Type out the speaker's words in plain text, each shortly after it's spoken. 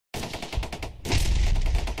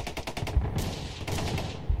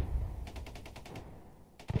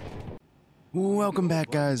Welcome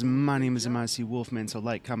back, guys. My name is MIC Wolfman, so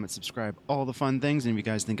like, comment, subscribe, all the fun things. And if you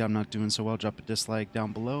guys think I'm not doing so well, drop a dislike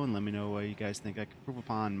down below and let me know what you guys think I could improve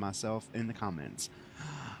upon myself in the comments.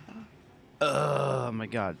 Oh my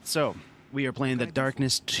god. So, we are playing the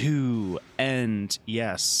Darkness 2, and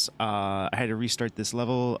yes, I had to restart this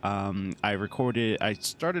level. I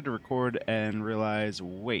started to record and realized,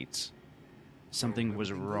 wait, something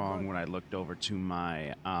was wrong when I looked over to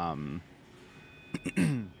my,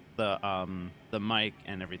 the mic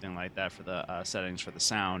and everything like that for the settings for the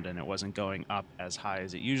sound, and it wasn't going up as high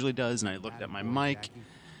as it usually does. And I looked at my mic,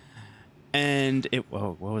 and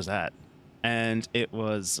whoa, what was that? And it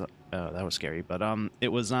was that was scary, but it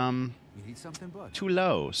was too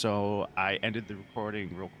low. So I ended the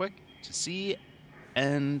recording real quick to see,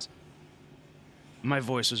 and my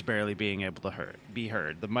voice was barely being able to be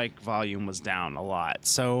heard. The mic volume was down a lot.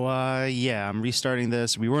 So yeah, I'm restarting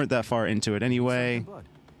this. We weren't that far into it anyway.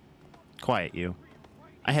 Quiet you.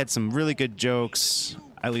 I had some really good jokes.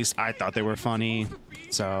 At least I thought they were funny.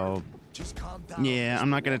 So yeah,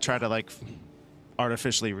 I'm not gonna try to like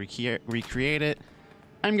artificially recreate it.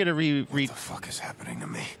 I'm gonna What the fuck is happening to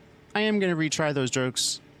me? I am gonna retry those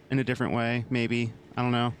jokes in a different way, maybe. I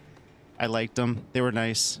don't know. I liked them. They were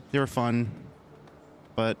nice. They were fun.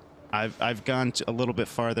 But I've gone a little bit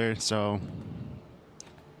farther, so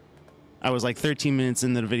I was like 13 minutes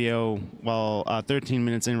in the video, well, 13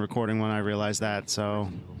 minutes in recording when I realized that, so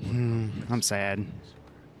I'm sad.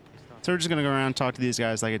 So we're just gonna go around and talk to these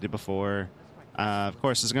guys like I did before. Of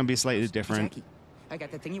course, it's gonna be slightly different. Jackie, I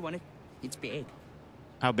got the thing you wanted. It's big.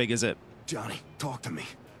 How big is it? Johnny, talk to me.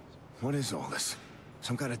 What is all this?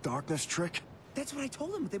 Some kind of darkness trick? That's what I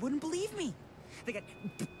told them. They wouldn't believe me. They got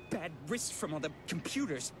bad wrists from all the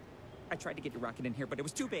computers. I tried to get your rocket in here, but it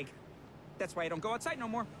was too big. That's why I don't go outside no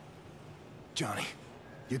more. Johnny,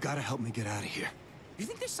 you gotta help me get out of here. You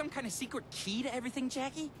think there's some kind of secret key to everything,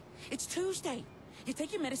 Jackie? It's Tuesday. You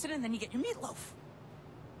take your medicine and then you get your meatloaf.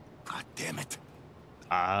 God damn it.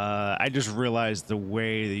 I just realized the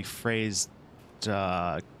way they phrased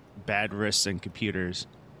bad wrists and computers.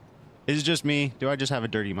 Is it just me? Do I just have a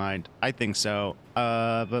dirty mind? I think so.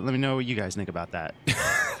 But let me know what you guys think about that.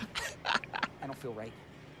 I don't feel right.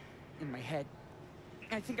 In my head.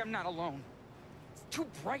 I think I'm not alone. It's too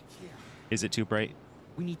bright here. Is it too bright?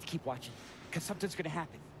 We need to keep watching, because something's gonna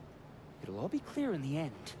happen. It'll all be clear in the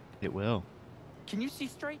end. It will. Can you see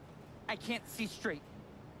straight? I can't see straight.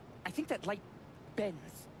 I think that light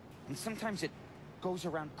bends, and sometimes it goes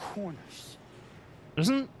around corners.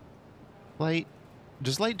 Doesn't light...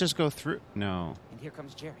 Does light just go through? No. And here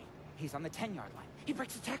comes Jerry. He's on the 10-yard line. He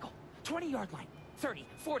breaks the tackle. 20-yard line. 30,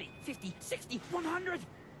 40, 50, 60, 100.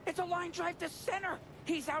 It's a line drive to center.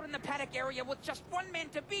 He's out in the paddock area with just one man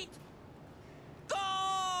to beat. Goal!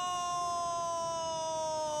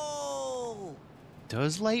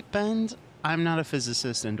 Does light bend? I'm not a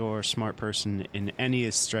physicist and or smart person in any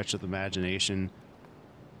stretch of the imagination.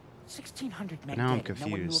 1,600 men Now I'm dead. No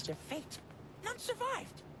one knew of confused. their fate. None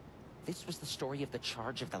survived. This was the story of the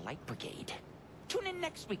charge of the Light Brigade. Tune in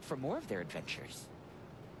next week for more of their adventures.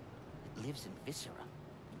 It lives in viscera.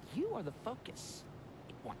 You are the focus.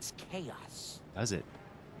 It wants chaos. Does it?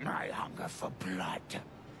 I hunger for blood.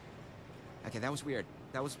 Okay, that was weird.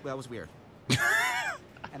 That was weird. I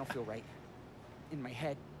don't feel right. In my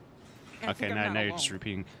head. Okay, now you're just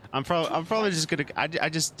repeating. I'm probably just gonna. I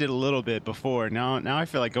just did a little bit before. Now I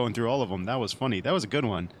feel like going through all of them. That was funny. That was a good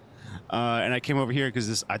one. And I came over here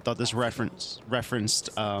because I thought this referenced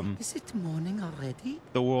Is it morning already?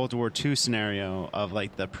 the World War II scenario of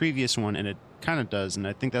like the previous one, and it kind of does. And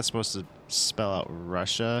I think that's supposed to spell out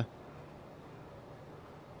Russia.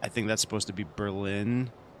 I think that's supposed to be Berlin.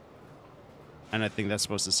 And I think that's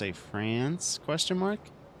supposed to say France, question mark.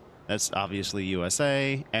 That's obviously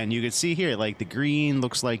USA. And you can see here, like, the green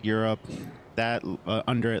looks like Europe. That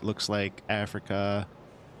under it looks like Africa.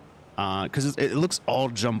 Because it looks all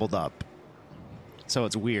jumbled up. So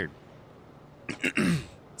it's weird.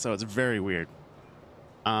 So it's very weird.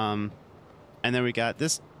 And then we got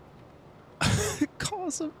this.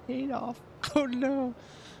 Calls him Adolf. Oh, no.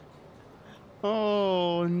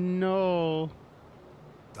 Oh, no.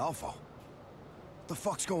 Adolfo, what the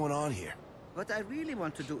fuck's going on here? What I really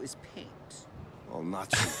want to do is paint. Well,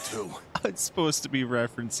 not you too. I'm supposed to be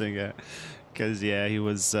referencing it. Because, yeah, he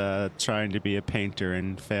was trying to be a painter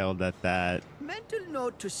and failed at that. Mental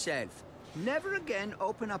note to self. Never again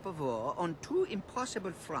open up a war on two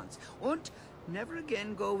impossible fronts. And never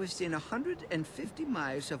again go within 150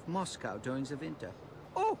 miles of Moscow during the winter.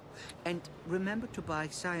 Oh, and remember to buy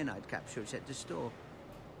cyanide capsules at the store.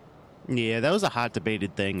 Yeah, that was a hot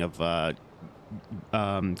debated thing of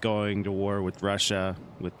going to war with Russia,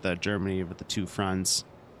 with Germany, with the two fronts,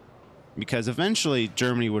 because eventually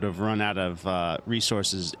Germany would have run out of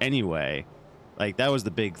resources anyway. Like, that was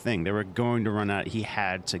the big thing. They were going to run out. He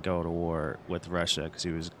had to go to war with Russia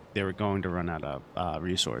because they were going to run out of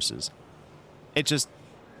resources. It just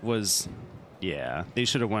was, yeah. They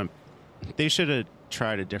should have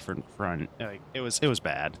tried a different front. Like, it was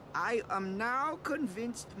bad. I am now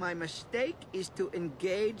convinced my mistake is to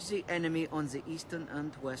engage the enemy on the eastern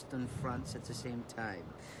and western fronts at the same time.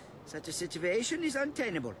 Such a situation is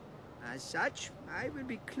untenable. As such, I will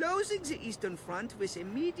be closing the eastern front with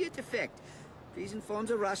immediate effect. Please inform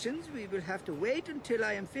the Russians we will have to wait until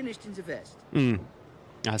I am finished in the west.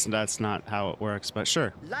 That's not how it works, but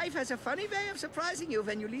sure. Life has a funny way of surprising you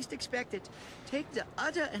when you least expect it. Take the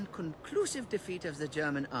utter and conclusive defeat of the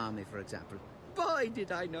German army, for example. Boy,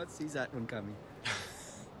 did I not see that one coming.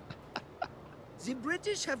 The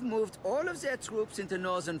British have moved all of their troops into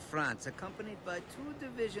northern France, accompanied by 2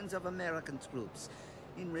 divisions of American troops.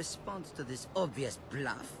 In response to this obvious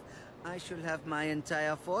bluff, I shall have my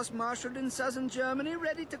entire force marshaled in southern Germany,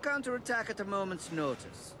 ready to counterattack at a moment's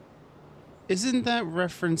notice. Isn't that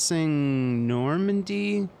referencing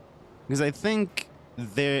Normandy? Because I think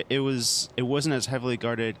it wasn't as heavily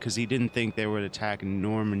guarded because he didn't think they would attack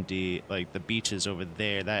Normandy, like the beaches over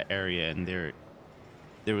there, that area, and there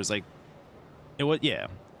was like, it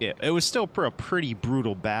was still a pretty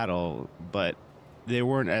brutal battle, but they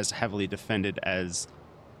weren't as heavily defended as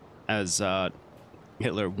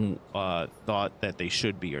Hitler thought that they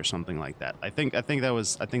should be, or something like that. I think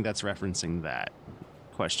that's referencing that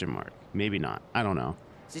question mark. Maybe not. I don't know.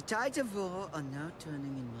 The tides of war are now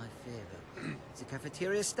turning in my favor. The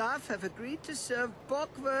cafeteria staff have agreed to serve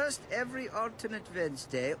bockwurst every alternate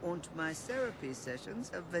Wednesday, and my therapy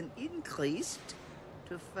sessions have been increased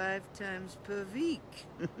to 5 times per week.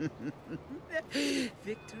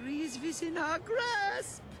 Victory is within our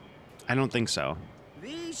grasp. I don't think so.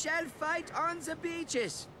 We shall fight on the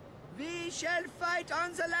beaches. We shall fight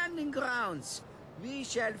on the landing grounds. We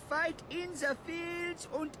shall fight in the fields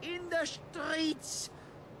and in the streets.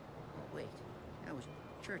 Oh, wait. That was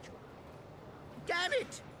Churchill. Damn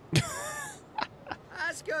it!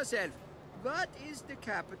 Ask yourself, what is the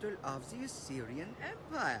capital of the Assyrian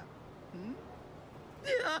Empire?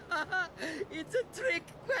 It's a trick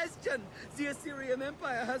question. The Assyrian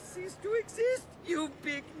Empire has ceased to exist, you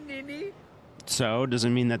big ninny. So, does it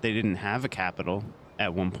mean that they didn't have a capital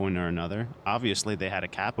at one point or another? Obviously, they had a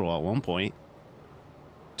capital at one point.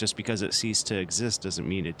 Just because it ceased to exist doesn't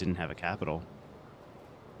mean it didn't have a capital.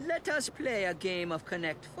 Let us play a game of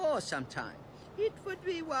Connect 4 sometime. It would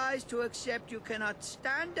be wise to accept you cannot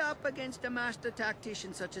stand up against a master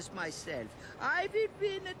tactician such as myself. I will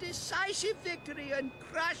win a decisive victory and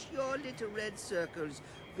crush your little red circles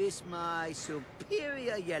with my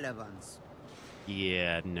superior yellow ones.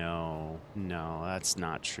 Yeah, no, that's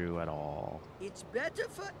not true at all. It's better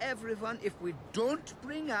for everyone if we don't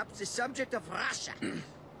bring up the subject of Russia.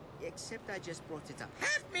 Except I just brought it up.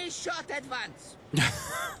 Have me shot at once!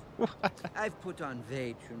 I've put on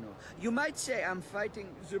weight, you know. You might say I'm fighting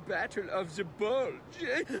the battle of the bulge.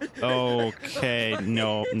 Okay,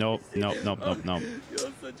 no. You're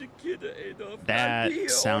such a kid, Adolf.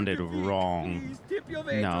 That sounded wrong. Please tip your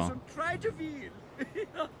waiters and try to feel.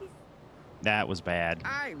 That was bad.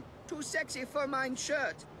 I'm too sexy for mine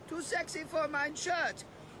shirt. Too sexy for mine shirt.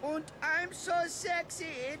 And I'm so sexy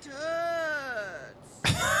it hurts.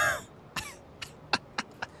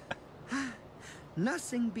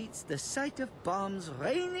 Nothing beats the sight of bombs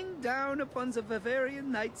raining down upon the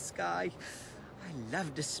Bavarian night sky. I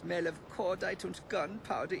love the smell of cordite and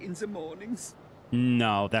gunpowder in the mornings.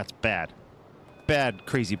 No, that's bad. Bad,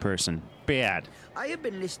 crazy person. Bad. I have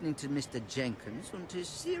been listening to Mr. Jenkins and his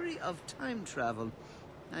theory of time travel.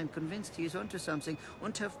 I'm convinced he's onto something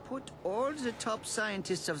and have put all the top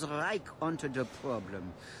scientists of the Reich onto the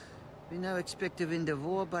problem. We now expect to win the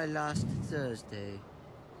war by last Thursday.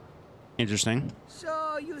 Interesting.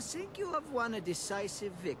 So, you think you have won a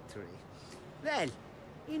decisive victory? Well,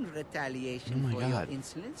 in retaliation for your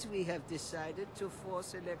insolence, we have decided to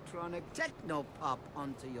force electronic techno-pop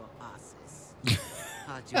onto your asses.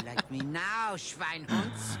 How'd you like me now,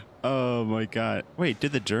 Schweinhunds? Oh my god. Wait,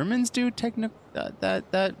 did the Germans do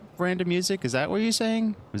that random music? Is that what you're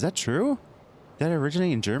saying? Was that true? Did that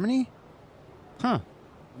originate in Germany? Huh.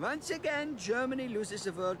 Once again, Germany loses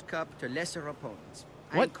the World Cup to lesser opponents.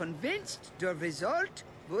 What? I'm convinced the result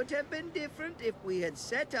would have been different if we had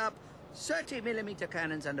set up 30mm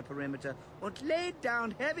cannons on the perimeter and laid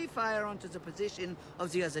down heavy fire onto the position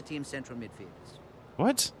of the other team's central midfielders.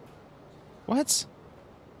 What? What?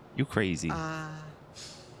 You crazy.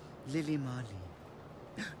 Lily Marley.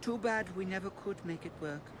 Too bad we never could make it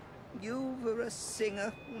work. You were a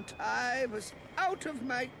singer, and I was out of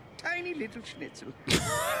my tiny little schnitzel.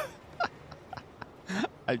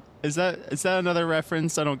 Is that another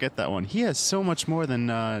reference? I don't get that one. He has so much more than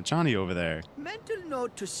Johnny over there. Mental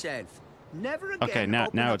note to self. Never again. Okay,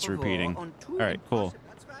 now it's repeating. All right, cool.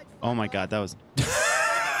 Oh my God, that was.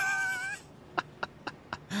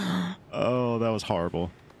 Oh, that was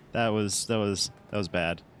horrible. That was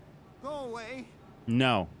bad. Go away.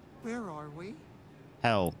 No. Where are we?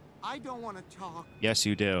 Hell. I don't want to talk. Yes,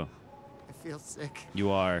 you do. I feel sick.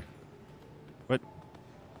 You are. What?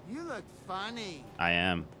 You look funny. I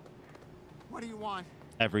am. What do you want?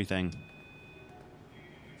 Everything.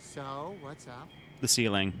 So, what's up? The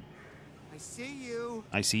ceiling. I see you.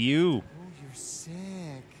 I see you. Oh, you're sick.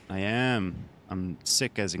 I am. I'm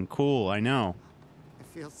sick as in cool. I know. I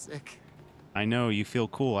feel sick. I know. You feel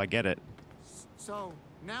cool. I get it. So,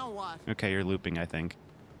 now what? Okay, you're looping, I think.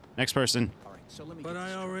 Next person. All right, so let me But get I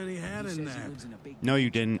this already had a straight. He says he nap. lives in a big No, you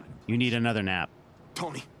mansion didn't. kind of You need place. another nap.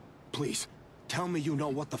 Tony, please, tell me you know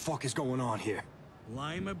what the fuck is going on here.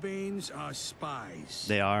 Lima beans are spies.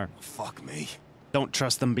 They are. Fuck me. Don't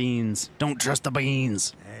trust them beans. Don't trust the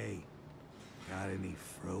beans. Hey, got any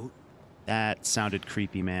fruit? That sounded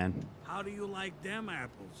creepy, man. How do you like them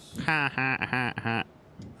apples? Ha ha ha ha.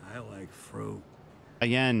 I like fruit.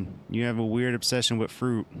 Again, you have a weird obsession with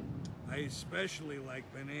fruit. I especially like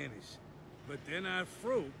bananas. But they're not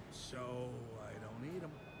fruit, so I don't eat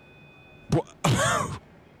them.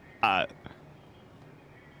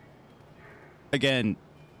 Again,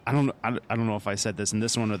 I don't know if I said this in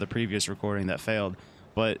this one or the previous recording that failed,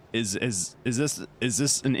 but is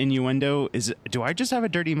this an innuendo? Do I just have a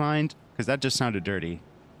dirty mind? Because that just sounded dirty.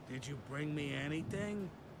 Did you bring me anything?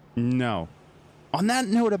 No. On that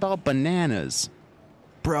note about bananas,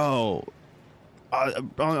 bro,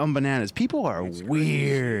 on bananas, people are It's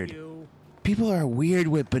weird. crazy, you. People are weird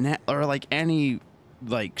with banana or like any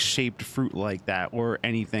like shaped fruit like that or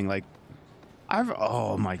anything like.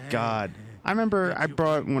 Oh my God. I remember I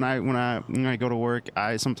brought when I go to work.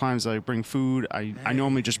 Sometimes I bring food. I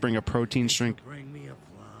normally just bring a protein Did you drink. bring me a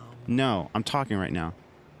plum? No, I'm talking right now.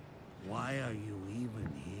 Why are you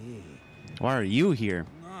even here? Why are you here?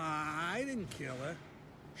 No, I didn't kill her.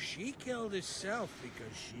 She killed herself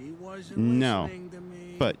because she wasn't No. listening to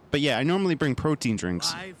me. But yeah, I normally bring protein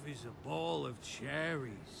drinks. Life is a bowl of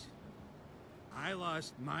cherries. I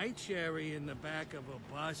lost my cherry in the back of a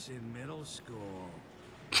bus in middle school.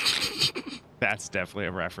 That's definitely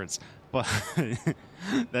a reference. But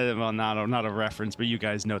well, not a reference, but you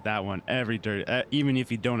guys know that one. Every dirty, even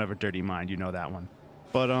if you don't have a dirty mind, you know that one.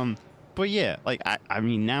 But yeah, like I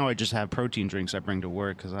mean, now I just have protein drinks I bring to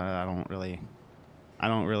work because I don't really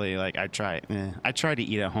like. I try to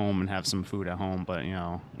eat at home and have some food at home, but you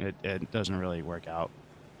know, it doesn't really work out.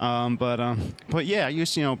 But yeah, I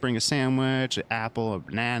used to bring a sandwich, an apple, a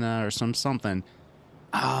banana, or something.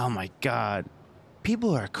 Oh my God.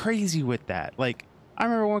 People are crazy with that. Like, I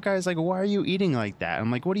remember one guy's like, why are you eating like that?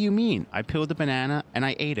 I'm like, what do you mean? I peeled the banana and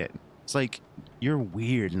I ate it. It's like, you're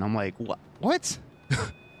weird. And I'm like, what? What?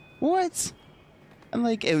 What? And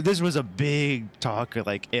like, this was a big talk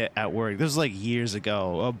at work. This was like years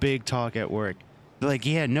ago, a big talk at work. They're like,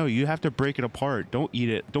 yeah, no, you have to break it apart. Don't eat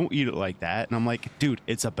it. Don't eat it like that. And I'm like, dude,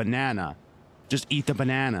 it's a banana. Just eat the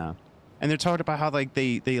banana. And they're talking about how like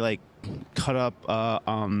they like cut up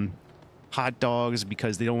hot dogs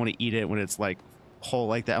because they don't want to eat it when it's like whole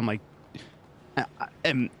like that. I'm like,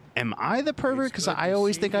 am I the pervert? Because I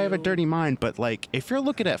always think I have a dirty mind. But like, if you're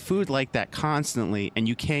looking at food like that constantly and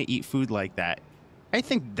you can't eat food like that, I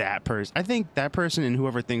think that person and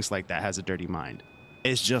whoever thinks like that has a dirty mind.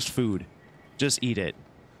 It's just food. Just eat it.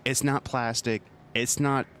 It's not plastic. It's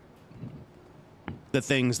not the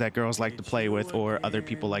things that girls like to play with or other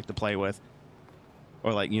people like to play with.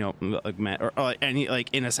 Or like, like men, or any like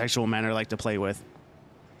in a sexual manner like to play with.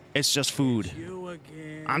 It's just food. You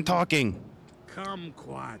again. I'm talking.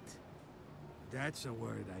 Kumquat. That's a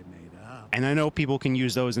word I made up. And I know people can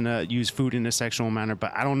use those use food in a sexual manner,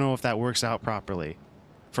 but I don't know if that works out properly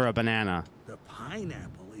for a banana. The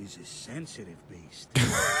pineapple is a sensitive beast.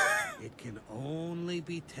 It can only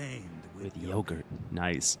be tamed with Yogurt.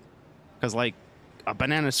 Nice. Because like a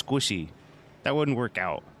banana's squishy. That wouldn't work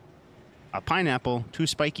out. A pineapple, too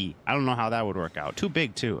spiky. I don't know how that would work out. Too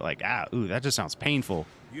big, too. Like, that just sounds painful.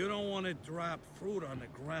 You don't want to drop fruit on the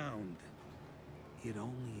ground. It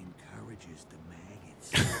only encourages the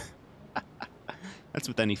maggots. That's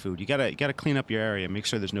with any food. You gotta clean up your area. Make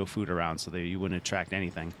sure there's no food around so that you wouldn't attract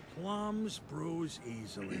anything. Plums bruise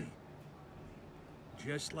easily.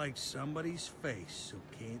 Just like somebody's face who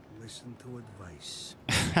can't listen to advice.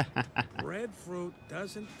 Breadfruit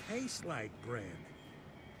doesn't taste like bread.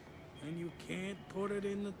 And you can't put it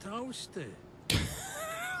in the toaster.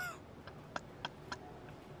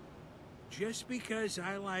 Just because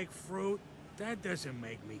I like fruit, that doesn't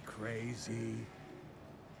make me crazy.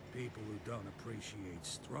 People who don't appreciate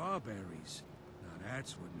strawberries, now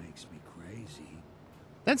that's what makes me crazy.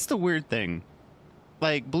 That's the weird thing.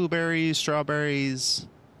 Like blueberries, strawberries,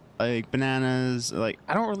 like bananas. Like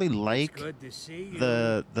I don't really like Good to see you.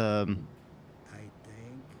 the. I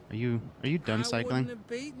think. Are you done cycling? I wouldn't have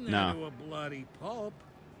beaten her No. to a bloody pulp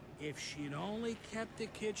if she'd only kept the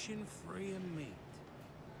kitchen free of meat.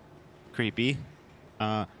 Creepy.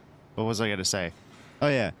 What was I gonna say? Oh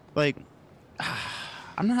yeah, like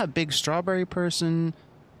I'm not a big strawberry person,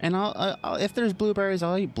 and I'll if there's blueberries,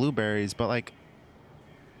 I'll eat blueberries. But like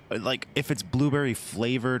if it's blueberry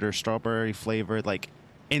flavored or strawberry flavored, like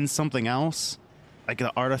in something else, like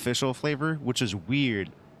the artificial flavor, which is weird,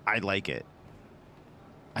 I like it.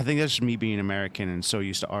 I think that's just me being American and so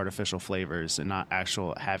used to artificial flavors and not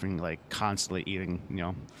actual having like constantly eating, you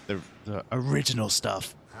know, the original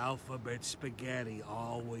stuff. Alphabet spaghetti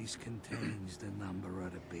always contains the number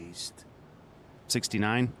of the beast.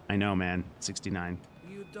 69? I know, man. 69.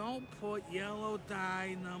 You don't put yellow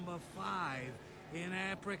dye number 5 in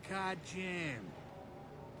apricot jam.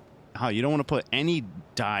 Oh, you don't want to put any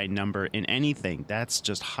dye number in anything. That's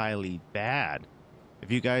just highly bad.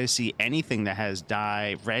 If you guys see anything that has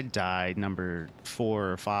dye, red dye number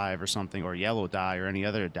 4 or 5 or something, or yellow dye or any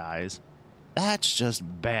other dyes, that's just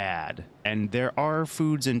bad. And there are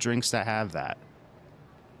foods and drinks that have that.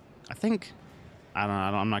 I think I don't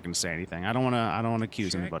know, I'm not going to say anything. I don't want to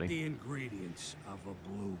accuse Check anybody. the ingredients of a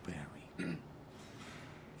blueberry.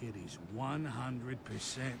 It is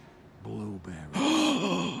 100%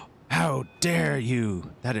 blueberry. How dare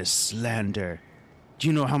you? That is slander. Do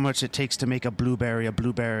you know how much it takes to make a blueberry a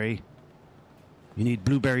blueberry? You need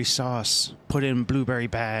blueberry sauce, put in blueberry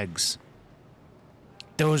bags.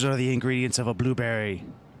 Those are the ingredients of a blueberry.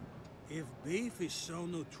 If beef is so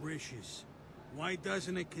nutritious, why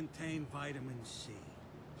doesn't it contain vitamin C?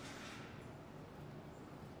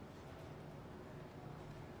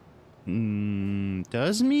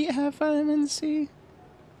 Does meat have vitamin C?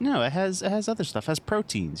 No, it has other stuff. It has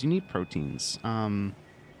proteins. You need proteins.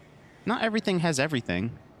 Not everything has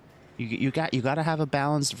everything. You got to have a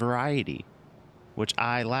balanced variety, which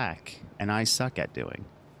I lack and I suck at doing.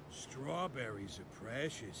 Strawberries are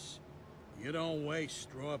precious. You don't waste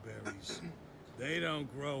strawberries. They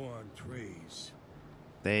don't grow on trees.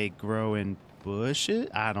 They grow in bushes?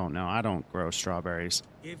 I don't know. I don't grow strawberries.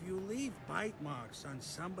 If you leave bite marks on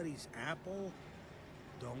somebody's apple,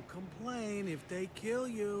 don't complain if they kill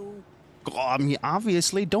you. I mean,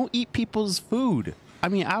 obviously, don't eat people's food. I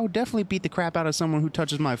mean, I would definitely beat the crap out of someone who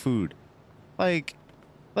touches my food. Like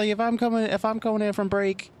if I'm coming in from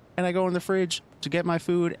break and I go in the fridge to get my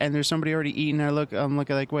food and there's somebody already eating, I'm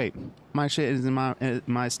looking like, wait, my shit is in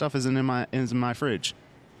my stuff isn't in my fridge.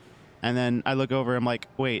 And then I look over, I'm like,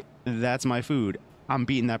 wait, that's my food. I'm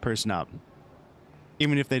beating that person up.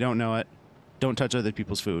 Even if they don't know it, don't touch other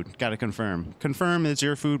people's food. Gotta confirm. Confirm it's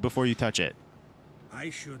your food before you touch it. I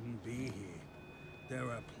shouldn't be here. There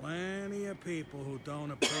are plenty of people who don't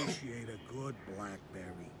appreciate a good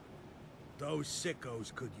blackberry. Those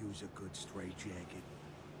sickos could use a good straitjacket.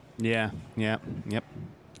 Yeah, yep.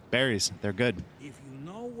 Berries, they're good. If you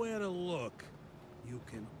know where to look, you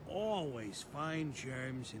can always find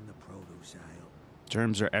germs in the produce aisle.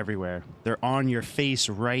 Germs are everywhere. They're on your face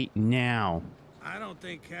right now. I don't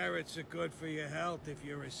think carrots are good for your health if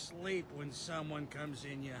you're asleep when someone comes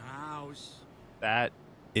in your house. That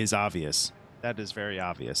is obvious. That is very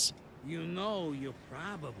obvious. You know you're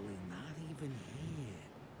probably not even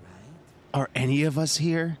here, right? Are any of us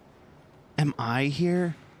here? Am I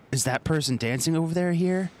here? Is that person dancing over there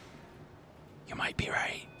here? You might be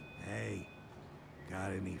right. Hey,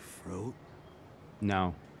 got any fruit?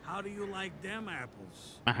 No. How do you like them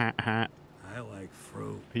apples? Are I like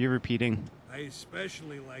fruit. you repeating? I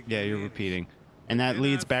especially like Yeah, you're bananas. repeating. And that They're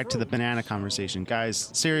leads not back to the fruit, banana so- conversation. Guys,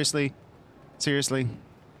 seriously.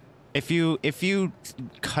 If you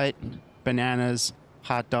cut bananas,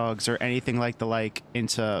 hot dogs, or anything like the like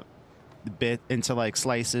into like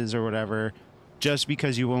slices or whatever, just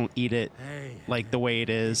because you won't eat it Hey, like the way it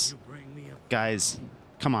is, you bring me a guys,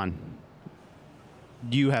 come on.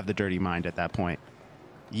 You have the dirty mind at that point.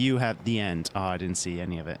 You have the end. Oh, I didn't see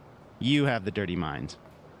any of it. You have the dirty mind.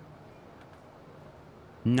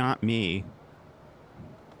 Not me.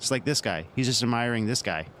 It's like this guy. He's just admiring this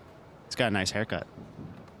guy. He's got a nice haircut.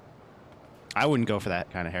 I wouldn't go for that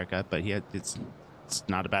kind of haircut, but it's It's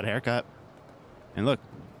not a bad haircut. And look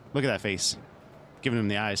at that face. Giving him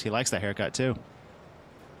the eyes. He likes that haircut too.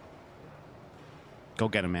 Go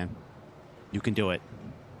get him, man. You can do it.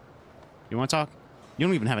 You want to talk? You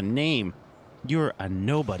don't even have a name. You're a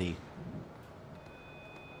nobody.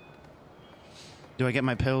 Do I get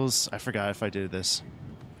my pills? I forgot if I did this.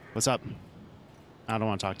 What's up? I don't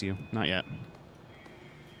want to talk to you. Not yet.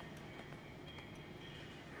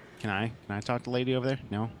 Can I talk to the lady over there?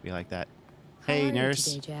 No? Be like that. Hey, How are nurse.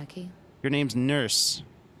 you today, Jackie? Your name's Nurse.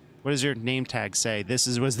 What does your name tag say? This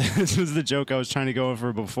was the joke I was trying to go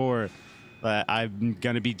over before. That I'm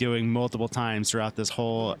gonna be doing multiple times throughout this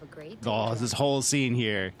whole this whole scene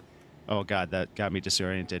here. Oh God, that got me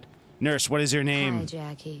disoriented. Nurse, what is your name? Hi,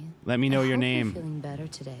 Jackie. Let me know I your hope name. You're feeling better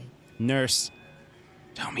today. Nurse.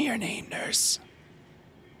 Tell me your name, Nurse.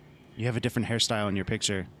 You have a different hairstyle in your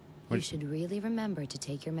picture. You should really remember to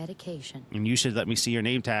take your medication. And you should let me see your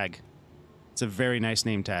name tag. It's a very nice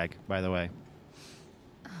name tag, by the way.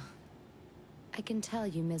 I can tell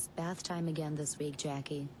you missed bath time again this week,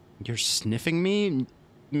 Jackie. You're sniffing me,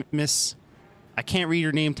 Miss? I can't read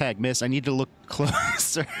your name tag, Miss. I need to look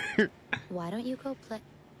closer. Why don't you go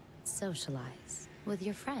socialize with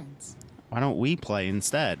your friends? Why don't we play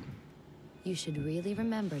instead? You should really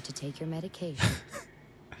remember to take your medication.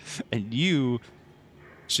 And you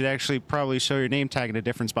should actually probably show your name tag in a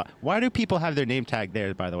different spot. Why do people have their name tag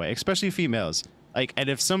there, by the way? Especially females. Like, and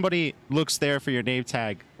if somebody looks there for your name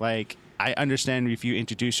tag, like, I understand if you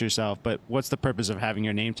introduce yourself, but what's the purpose of having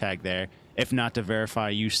your name tag there if not to verify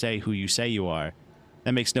you say who you say you are?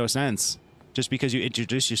 That makes no sense. Just because you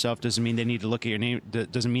introduce yourself doesn't mean they need to look at your name.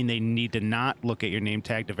 Doesn't mean they need to not look at your name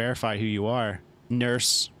tag to verify who you are.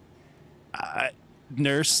 Nurse.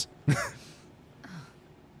 Nurse.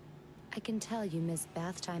 I can tell you missed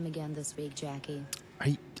bath time again this week, Jackie.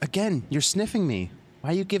 Again, you're sniffing me.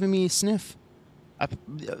 Why are you giving me a sniff?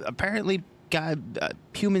 Apparently,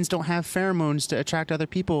 humans don't have pheromones to attract other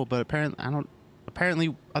people, but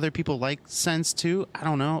apparently other people like scents too. I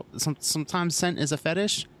don't know. Sometimes scent is a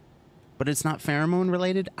fetish, but it's not pheromone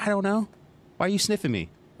related. I don't know. Why are you sniffing me?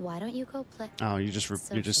 Why don't you go play? Oh, you're just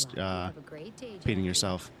Have a great day, repeating Jackie.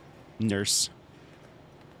 yourself. Nurse.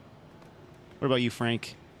 What about you,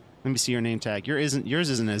 Frank? Let me see your name tag. Yours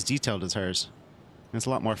isn't as detailed as hers. It's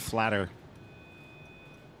a lot more flatter.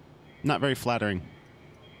 Not very flattering.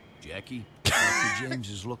 Jackie, Dr.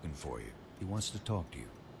 James is looking for you. He wants to talk to you.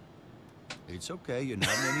 It's okay, you're not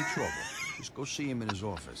in any trouble. Just go see him in his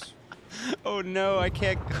office. Oh no, I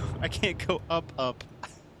can't go up.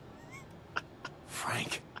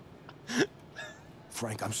 Frank.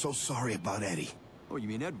 Frank, I'm so sorry about Eddie. Oh, you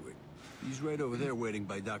mean Edward? He's right over there waiting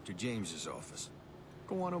by Dr. James's office.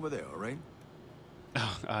 Go on over there, all right?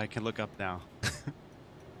 Oh, I can look up now.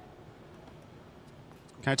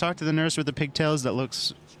 Can I talk to the nurse with the pigtails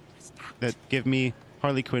that give me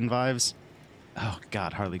Harley Quinn vibes? Oh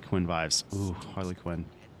God, Harley Quinn vibes. Ooh, Harley Quinn.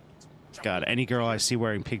 God, any girl I see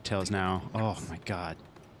wearing pigtails now. Oh my God.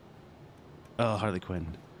 Oh, Harley Quinn.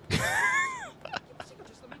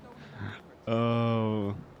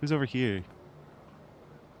 Oh, who's over here?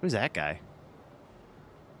 Who's that guy?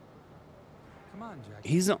 Come on, Jackie.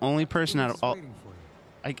 He's the only person out of all. Waiting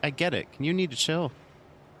for you. I get it. Can you need to chill?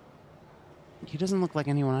 He doesn't look like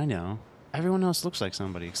anyone I know. Everyone else looks like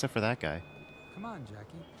somebody except for that guy. Come on,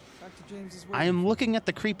 Jackie. Dr. James is waiting. I am for you. looking at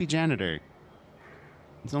the creepy janitor.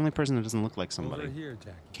 He's the only person that doesn't look like somebody. Over here,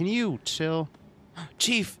 Jackie. Can you chill?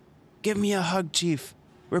 Chief, give me a hug, Chief.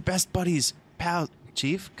 We're best buddies, pal.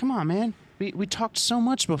 Chief, come on, man. We talked so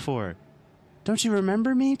much before. Don't you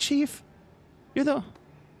remember me, Chief? You're the...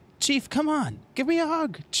 Chief, come on. Give me a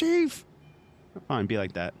hug, Chief. Fine, be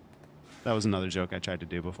like that. That was another joke I tried to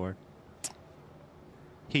do before.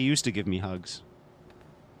 He used to give me hugs.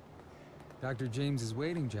 Dr. James is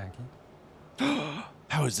waiting, Jackie.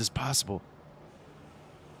 How is this possible?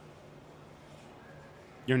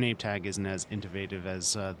 Your name tag isn't as innovative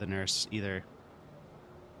as the nurse either.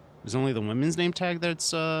 There's only the women's name tag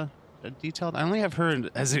that's detailed. I only have her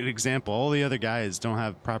as an example. All the other guys don't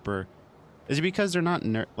have proper... Is it because they're not,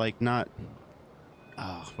 not...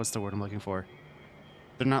 Oh, what's the word I'm looking for?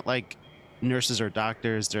 They're not like nurses or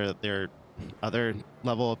doctors. They're other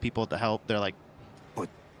level of people to help. They're like... But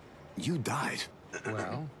you died.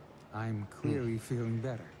 Well, I'm clearly feeling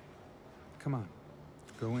better. Come on.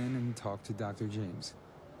 Go in and talk to Dr. James.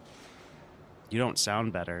 You don't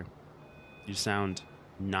sound better. You sound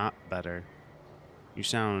not better. You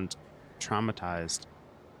sound traumatized.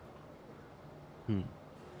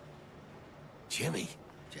 Jimmy.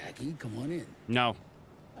 Jackie, come on in. No.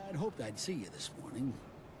 I'd hoped I'd see you this morning.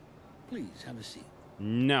 Please, have a seat.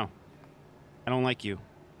 No. I don't like you.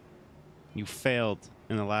 You failed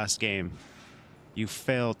in the last game. You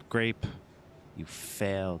failed, Grape. You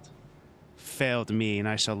failed. Failed me, and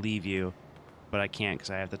I shall leave you. But I can't because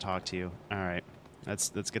I have to talk to you. All right. Let's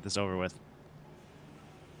get this over with.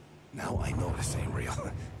 Now I know this ain't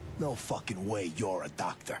real. No fucking way you're a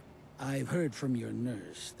doctor. I've heard from your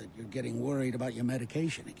nurse that you're getting worried about your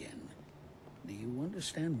medication again. Do you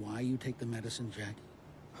understand why you take the medicine, Jackie?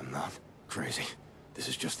 I'm not crazy. This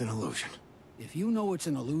is just an illusion. If you know it's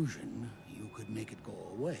an illusion, you could make it go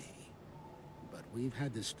away. But we've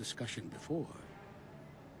had this discussion before.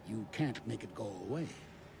 You can't make it go away,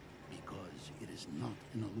 because it is not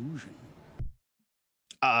an illusion.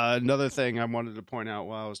 Another thing I wanted to point out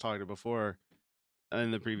while I was talking before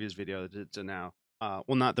in the previous video to now. Well,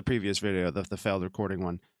 not the previous video, the failed recording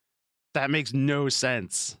one. That makes no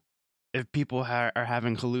sense. If people are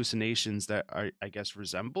having hallucinations that are, I guess,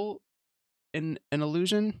 resemble an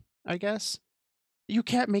illusion, I guess, you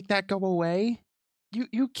can't make that go away.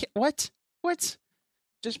 You can't. What?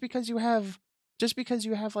 Just because you have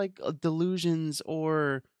like delusions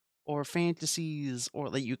or fantasies or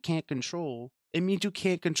that you can't control, it means you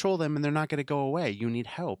can't control them and they're not going to go away. You need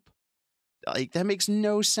help. Like, that makes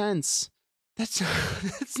no sense.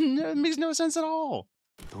 It makes no sense at all.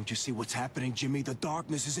 Don't you see what's happening, Jimmy? The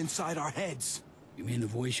darkness is inside our heads. You mean the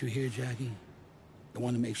voice you hear, Jackie? The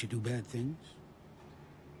one that makes you do bad things?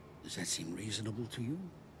 Does that seem reasonable to you?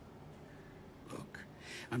 Look,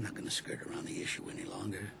 I'm not going to skirt around the issue any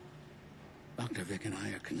longer. Dr. Vic and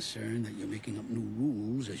I are concerned that you're making up new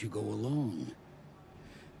rules as you go along.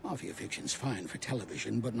 Mafia fiction's fine for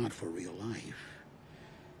television, but not for real life.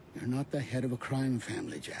 You're not the head of a crime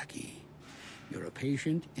family, Jackie. You're a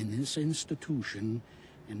patient in this institution,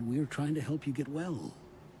 and we're trying to help you get well.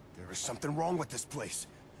 There is something wrong with this place.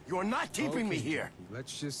 You're not keeping me here. Jackie,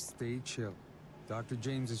 let's just stay chill. Dr.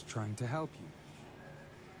 James is trying to help you.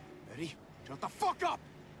 Eddie, shut the fuck up!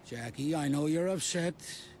 Jackie, I know you're upset,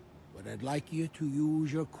 but I'd like you to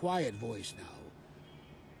use your quiet voice now.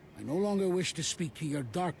 I no longer wish to speak to your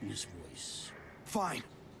darkness voice. Fine.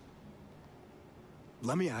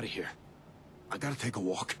 Let me out of here. I gotta take a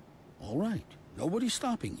walk. All right. Nobody's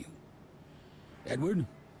stopping you. Edward,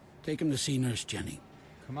 take him to see Nurse Jenny.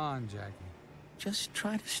 Come on, Jackie. Just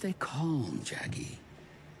try to stay calm, Jackie.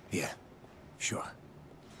 Yeah, sure.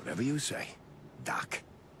 Whatever you say, Doc.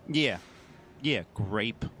 Yeah,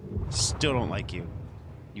 Grape. Still don't like you.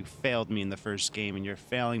 You failed me in the first game, and you're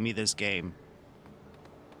failing me this game.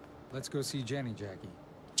 Let's go see Jenny, Jackie.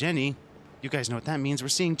 Jenny? You guys know what that means. We're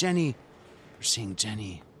seeing Jenny. We're seeing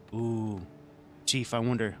Jenny. Ooh. Chief, I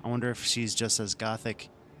wonder if she's just as gothic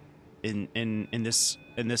in this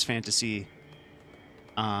fantasy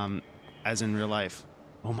as in real life.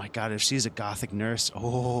 Oh my god, if she's a gothic nurse.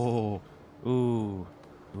 Oh. Ooh.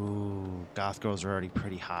 Goth girls are already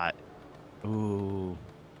pretty hot. Ooh.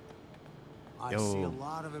 I see a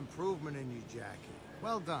lot of improvement in you, Jackie.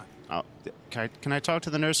 Well done. Oh, can I talk to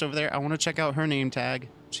the nurse over there? I want to check out her name tag.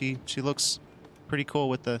 She looks pretty cool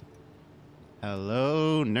with the...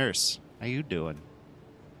 Hello, nurse. How you doing?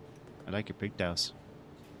 I like your pigtails.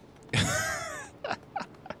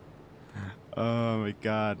 Oh my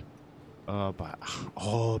god.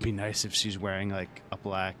 It'd be nice if she's wearing like a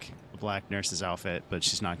black nurse's outfit, but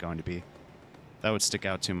she's not going to be. That would stick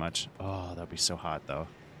out too much. Oh, that'd be so hot though.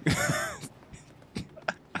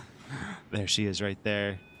 There she is right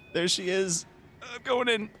there. There she is. I'm going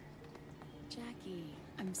in. Jackie,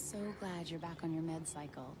 I'm so glad you're back on your med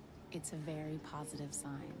cycle. It's a very positive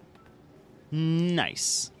sign.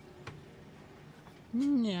 Nice.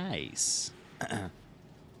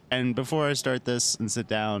 And before I start this and sit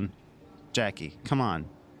down, Jackie, come on.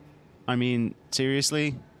 I mean,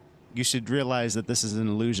 seriously? You should realize that this is an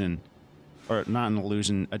illusion. Or not an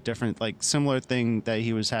illusion, a different, like, similar thing that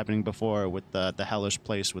he was happening before with the hellish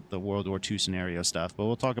place with the World War II scenario stuff. But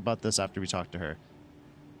we'll talk about this after we talk to her.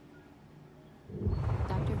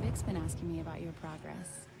 Dr. Vic's been asking me about your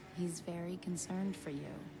progress. He's very concerned for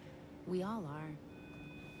you. We all are.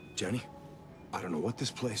 Jenny, I don't know what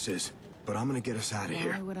this place is, but I'm gonna get us out of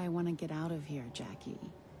here. Why would I want to get out of here, Jackie?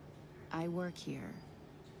 I work here.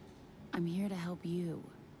 I'm here to help you.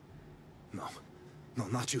 No,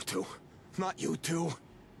 not you two. Not you two.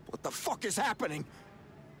 What the fuck is happening?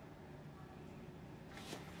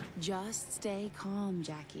 Just stay calm,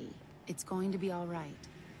 Jackie. It's going to be all right.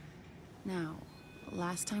 Now,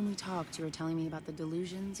 last time we talked, you were telling me about the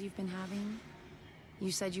delusions you've been having.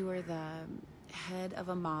 You said you were the head of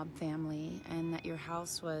a mob family and that your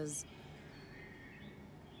house was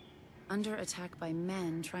under attack by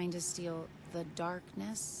men trying to steal the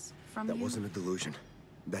darkness from you. That wasn't a delusion.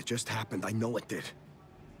 That just happened. I know it did.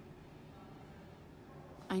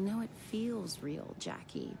 I know it feels real,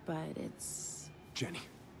 Jackie, but it's... Jenny,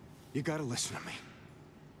 you gotta listen to me.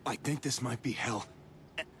 I think this might be hell,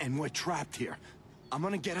 and we're trapped here. I'm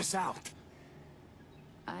gonna get us out.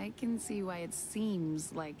 I can see why it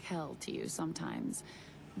seems like hell to you sometimes,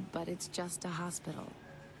 but it's just a hospital.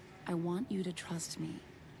 I want you to trust me.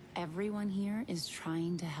 Everyone here is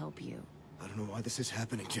trying to help you. I don't know why this is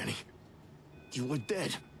happening, Jenny. You were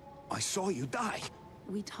dead. I saw you die.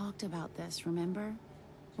 We talked about this, remember?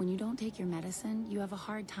 When you don't take your medicine, you have a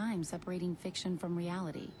hard time separating fiction from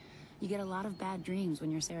reality. You get a lot of bad dreams when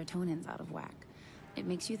your serotonin's out of whack. It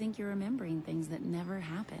makes you think you're remembering things that never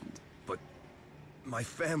happened. But my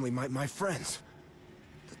family, my friends,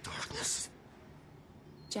 the darkness.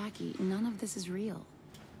 Jackie, none of this is real.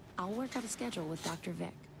 I'll work out a schedule with Dr.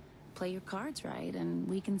 Vic. Play your cards right, and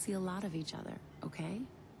we can see a lot of each other, okay?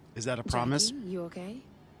 Is that a promise? Jackie, you okay?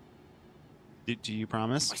 Do you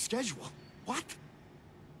promise? My schedule? What?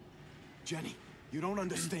 Jenny, you don't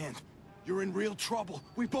understand. You're in real trouble.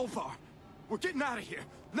 We both are. We're getting out of here.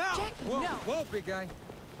 Now! Whoa, whoa, big guy.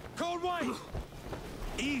 Cold white!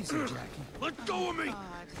 Easy, Jackie. Let go of me!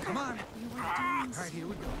 Come on. All right, here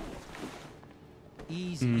we go.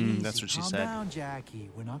 Easy, easy. That's what she Calm said. down, Jackie.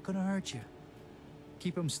 We're not gonna hurt you.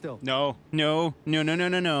 Keep him still. No, no, no, no, no,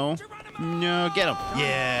 no, no. No, get him.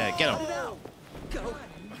 Yeah, get him. Go.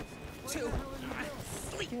 Two.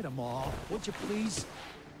 Get him all, would you please?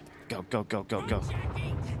 Go, go, go, go, go.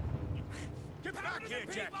 Get back here,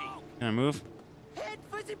 Jackie. Can I move? Head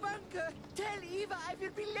for the bunker. Tell Eva I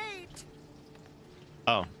will be late.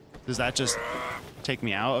 Oh, does that just take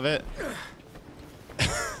me out of it?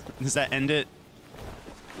 Does that end it?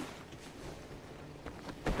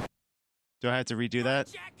 Do I have to redo that?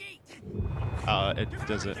 It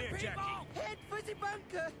does it. Head for the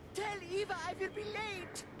bunker. Tell Eva I will be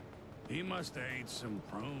late. He must have ate some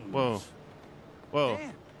prunes. Whoa. Whoa.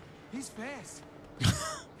 Damn, he's fast.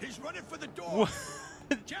 He's running for the door.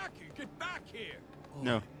 Jackie, get back here.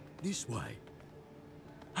 No. This way.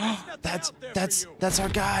 That's our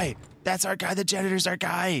guy. That's our guy. The janitor's our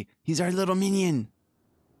guy. He's our little minion.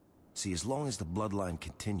 See, as long as the bloodline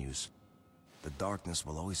continues, the darkness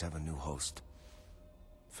will always have a new host.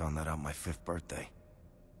 Found that out my 5th birthday.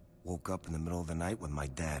 Woke up in the middle of the night with my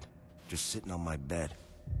dad, just sitting on my bed,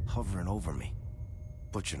 hovering over me,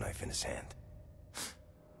 butcher knife in his hand.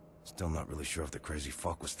 Still not really sure if the crazy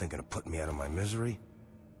fuck was thinking of putting me out of my misery,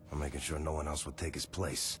 or making sure no one else would take his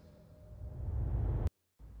place.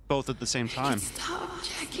 Both at the same time. Stop,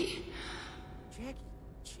 Jackie. Jackie,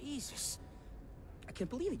 Jesus. I can't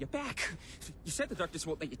believe it, you're back. You said the darkness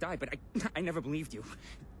won't let you die, but I never believed you.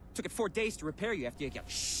 Took it 4 days to repair you after you got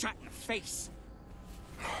shot in the face.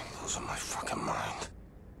 Losing my fucking mind.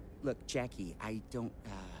 Look, Jackie, I don't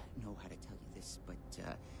know how to tell you this, but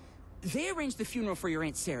they arranged the funeral for your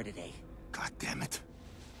Aunt Sarah today. God damn it.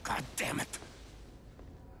 God damn it.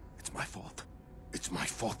 It's my fault. It's my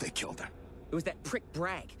fault they killed her. It was that prick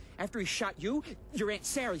Bragg. After he shot you, your Aunt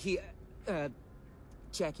Sarah,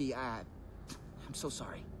 Jackie, I'm so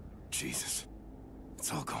sorry. Jesus.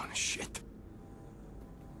 It's all going to shit.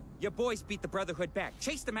 Your boys beat the Brotherhood back,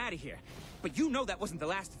 chased them out of here. But you know that wasn't the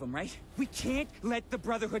last of them, right? We can't let the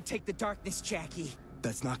Brotherhood take the darkness, Jackie.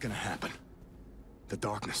 That's not gonna happen. The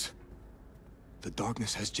darkness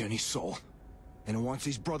has Jenny's soul. And it wants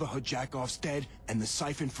these Brotherhood jack-offs dead and the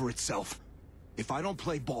siphon for itself. If I don't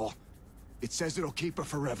play ball, it says it'll keep her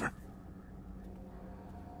forever.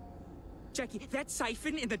 Jackie, that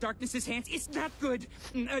siphon in the darkness's hands is not good.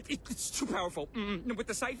 It's too powerful. With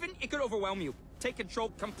the siphon, it could overwhelm you. Take control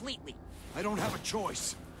completely. I don't have a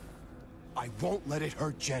choice. I won't let it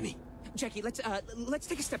hurt Jenny. Jackie, let's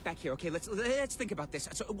take a step back here, okay? Let's think about this.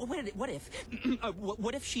 So,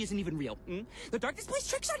 what if she isn't even real? The darkness plays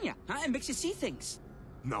tricks on you, huh? It makes you see things.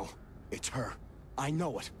 No, it's her. I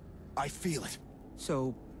know it. I feel it.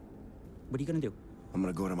 So, what are you gonna do? I'm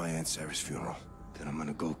gonna go to my Aunt Sarah's funeral. Then I'm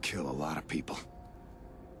gonna go kill a lot of people.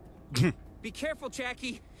 Be careful,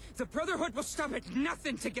 Jackie. The Brotherhood will stop at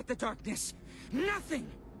nothing to get the darkness. Nothing.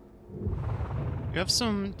 You have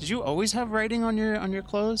some. Did you always have writing on your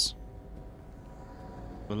clothes?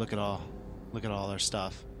 But look at all our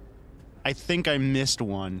stuff. I think I missed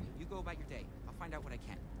one. You go about your day. I'll find out what I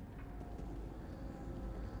can.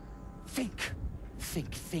 Think.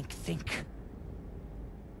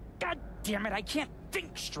 God damn it, I can't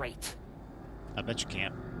think straight. I bet you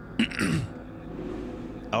can't.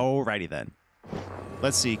 Alrighty then.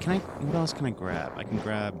 Let's see. What else can I grab? I can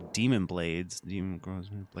grab demon blades. Demon grows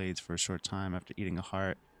blades for a short time after eating a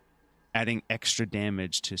heart. Adding extra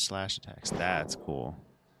damage to slash attacks. That's cool.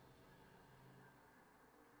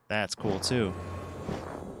 That's cool too.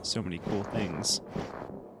 So many cool things.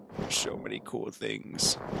 So many cool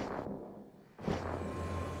things.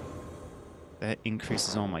 That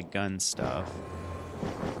increases all my gun stuff.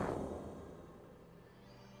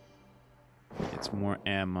 It's more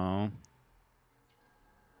ammo.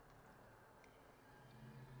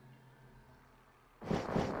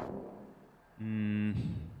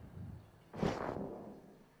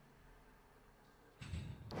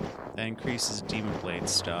 That increases Demon Blade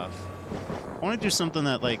stuff. I want to do something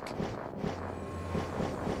that, like...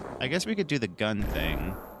 I guess we could do the gun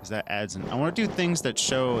thing, because that adds in... I want to do things that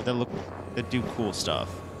show... that do cool stuff.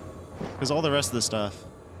 Because all the rest of the stuff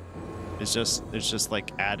is just... There's just,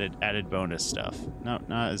 like, added bonus stuff. No,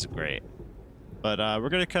 not as great. But, we're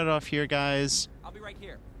gonna cut it off here, guys. I'll be right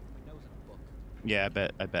here. My nose in a book. Yeah,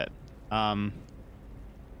 I bet.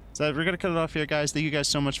 So we're gonna cut it off here, guys. Thank you guys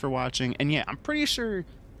so much for watching. And yeah, I'm pretty sure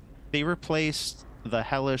they replaced the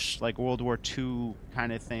hellish, like, World War II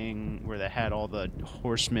kind of thing where they had all the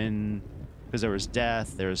horsemen, because there was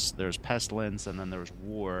death, there's pestilence, and then there was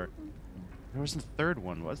war. There was a third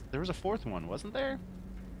one, there was a fourth one, wasn't there?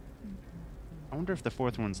 I wonder if the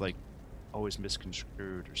fourth one's, like, always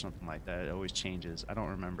misconstrued or something like that. It always changes. I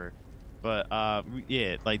don't remember. But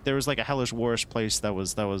yeah, like, there was, like, a hellish wars place that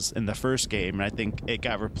was in the first game, and I think it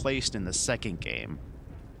got replaced in the second game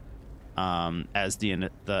as the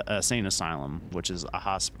insane asylum, which is a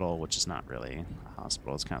hospital, which is not really a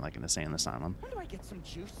hospital. It's kind of like an insane asylum. When do I get some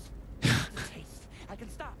juice? Taste. I can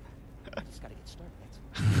stop. I just gotta get started.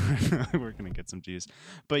 We're gonna get some juice.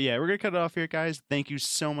 But yeah, we're gonna cut it off here, guys. Thank you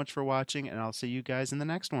so much for watching, and I'll see you guys in the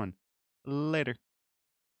next one. Later.